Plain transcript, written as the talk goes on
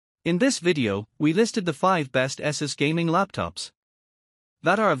In this video, we listed the 5 best ASUS gaming laptops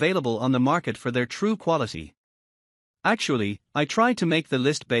that are available on the market for their true quality. Actually, I tried to make the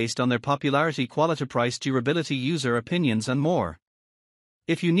list based on their popularity, quality, price, durability, user opinions and more.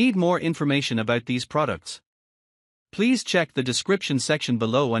 If you need more information about these products, please check the description section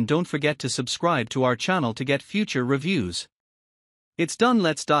below and don't forget to subscribe to our channel to get future reviews. It's done,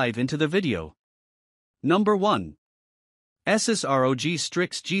 let's dive into the video. Number 1. ASUS ROG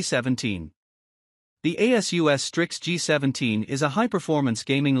Strix G17. The ASUS Strix G17 is a high-performance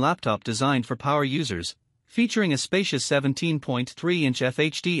gaming laptop designed for power users, featuring a spacious 17.3-inch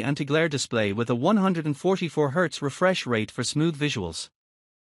FHD anti-glare display with a 144Hz refresh rate for smooth visuals.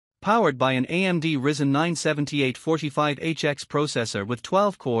 Powered by an AMD Ryzen 9 7845HX processor with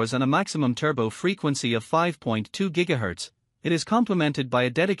 12 cores and a maximum turbo frequency of 5.2 GHz, it is complemented by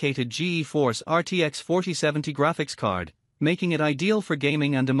a dedicated GeForce RTX 4070 graphics card, making it ideal for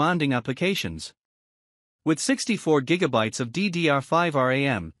gaming and demanding applications. With 64 GB of DDR5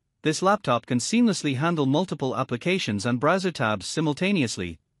 RAM, this laptop can seamlessly handle multiple applications and browser tabs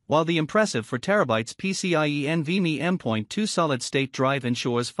simultaneously, while the impressive 4TB PCIe NVMe M.2 solid-state drive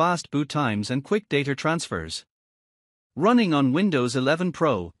ensures fast boot times and quick data transfers. Running on Windows 11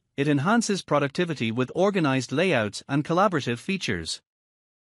 Pro, it enhances productivity with organized layouts and collaborative features.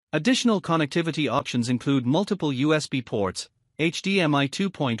 Additional connectivity options include multiple USB ports, HDMI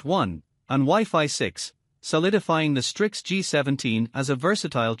 2.1, and Wi-Fi 6, solidifying the Strix G17 as a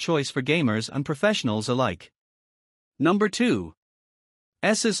versatile choice for gamers and professionals alike. Number 2.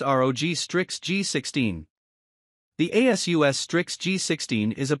 ASUS ROG Strix G16. The ASUS Strix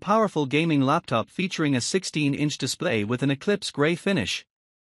G16 is a powerful gaming laptop featuring a 16-inch display with an eclipse gray finish.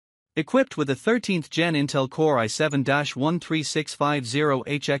 Equipped with a 13th Gen Intel Core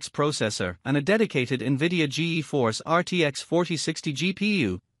i7-13650HX processor and a dedicated NVIDIA GeForce RTX 4060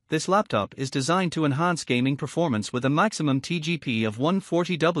 GPU, this laptop is designed to enhance gaming performance with a maximum TGP of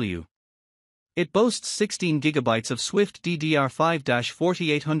 140W. It boasts 16 GB of Swift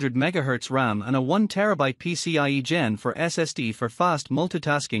DDR5-4800 MHz RAM and a 1TB PCIe Gen 4 SSD for fast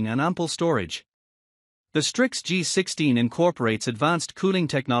multitasking and ample storage. The Strix G16 incorporates advanced cooling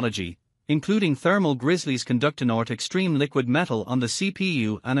technology, including thermal Grizzly's Conductonaut Extreme Liquid Metal on the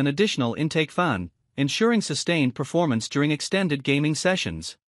CPU and an additional intake fan, ensuring sustained performance during extended gaming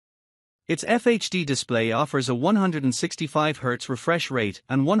sessions. Its FHD display offers a 165Hz refresh rate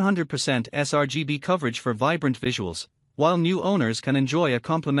and 100% sRGB coverage for vibrant visuals, while new owners can enjoy a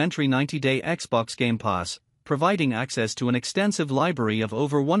complimentary 90-day Xbox Game Pass, providing access to an extensive library of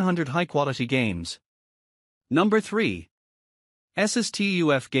over 100 high-quality games. Number 3. ASUS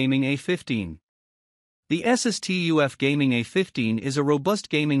TUF Gaming A15. The ASUS TUF Gaming A15 is a robust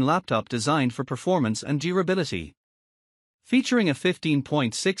gaming laptop designed for performance and durability. Featuring a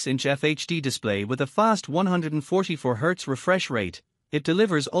 15.6-inch FHD display with a fast 144Hz refresh rate, it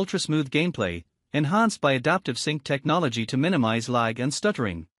delivers ultra-smooth gameplay, enhanced by adaptive sync technology to minimize lag and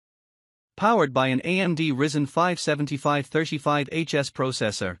stuttering. Powered by an AMD Ryzen 5 7535HS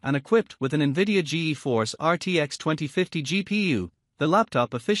processor and equipped with an NVIDIA GeForce RTX 2050 GPU, the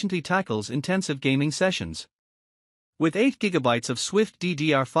laptop efficiently tackles intensive gaming sessions. With 8 GB of Swift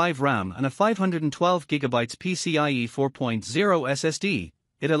DDR5 RAM and a 512 GB PCIe 4.0 SSD,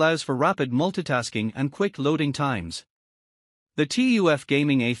 it allows for rapid multitasking and quick loading times. The TUF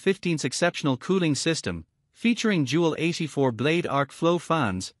Gaming A15's exceptional cooling system, featuring dual 84-blade arc flow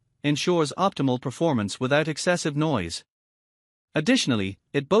fans, ensures optimal performance without excessive noise. Additionally,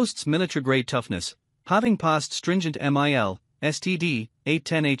 it boasts military-grade toughness, having passed stringent MIL, STD,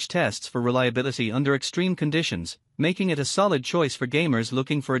 810H tests for reliability under extreme conditions, making it a solid choice for gamers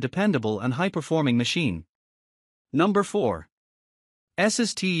looking for a dependable and high-performing machine. Number 4.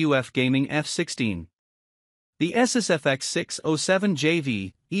 ASUS TUF Gaming F16. The ASUS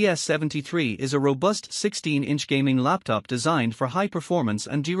FX607JV ES73 is a robust 16-inch gaming laptop designed for high performance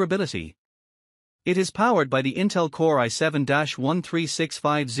and durability. It is powered by the Intel Core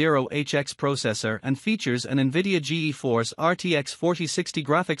i7-13650HX processor and features an NVIDIA GeForce RTX 4060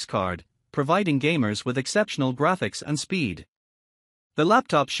 graphics card, providing gamers with exceptional graphics and speed. The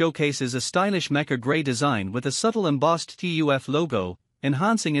laptop showcases a stylish mecha gray design with a subtle embossed TUF logo,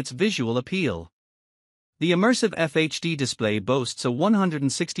 enhancing its visual appeal. The immersive FHD display boasts a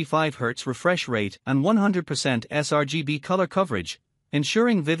 165Hz refresh rate and 100% sRGB color coverage,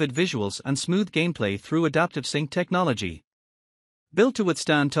 ensuring vivid visuals and smooth gameplay through adaptive sync technology. Built to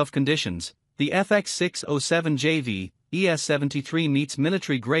withstand tough conditions, the FX607JV ES73 meets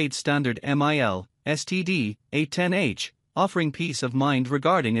military-grade standard MIL, STD, 810H, offering peace of mind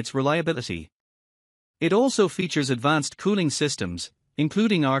regarding its reliability. It also features advanced cooling systems,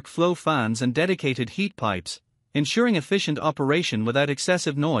 including arc flow fans and dedicated heat pipes, ensuring efficient operation without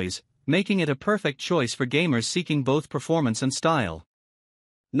excessive noise, making it a perfect choice for gamers seeking both performance and style.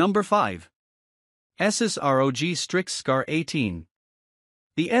 Number 5. ASUS ROG Strix G18.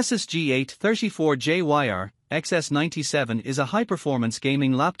 The ASUS G834JYR XS97 is a high-performance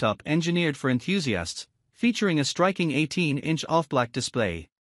gaming laptop engineered for enthusiasts, featuring a striking 18-inch off-black display.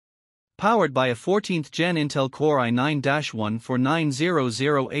 Powered by a 14th Gen Intel Core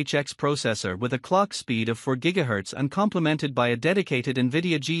i9-14900HX processor with a clock speed of 4 GHz and complemented by a dedicated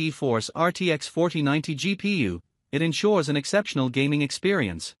NVIDIA GeForce RTX 4090 GPU, it ensures an exceptional gaming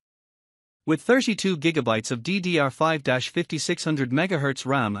experience. With 32 GB of DDR5-5600 MHz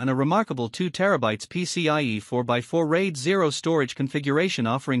RAM and a remarkable 2 TB PCIe 4x4 RAID 0 storage configuration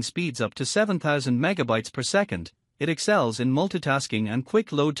offering speeds up to 7000 MB per second, it excels in multitasking and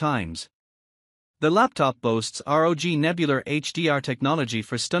quick load times. The laptop boasts ROG Nebular HDR technology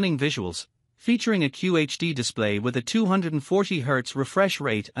for stunning visuals, featuring a QHD display with a 240 Hz refresh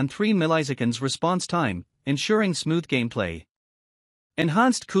rate and 3 milliseconds response time, ensuring smooth gameplay.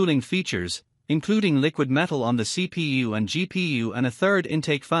 Enhanced cooling features, including liquid metal on the CPU and GPU and a third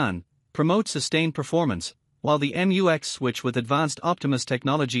intake fan, promote sustained performance, while the MUX switch with advanced Optimus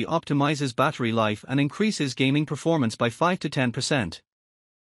technology optimizes battery life and increases gaming performance by 5 to 10%.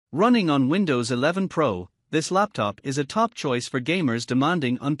 Running on Windows 11 Pro, this laptop is a top choice for gamers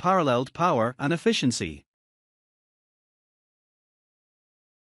demanding unparalleled power and efficiency.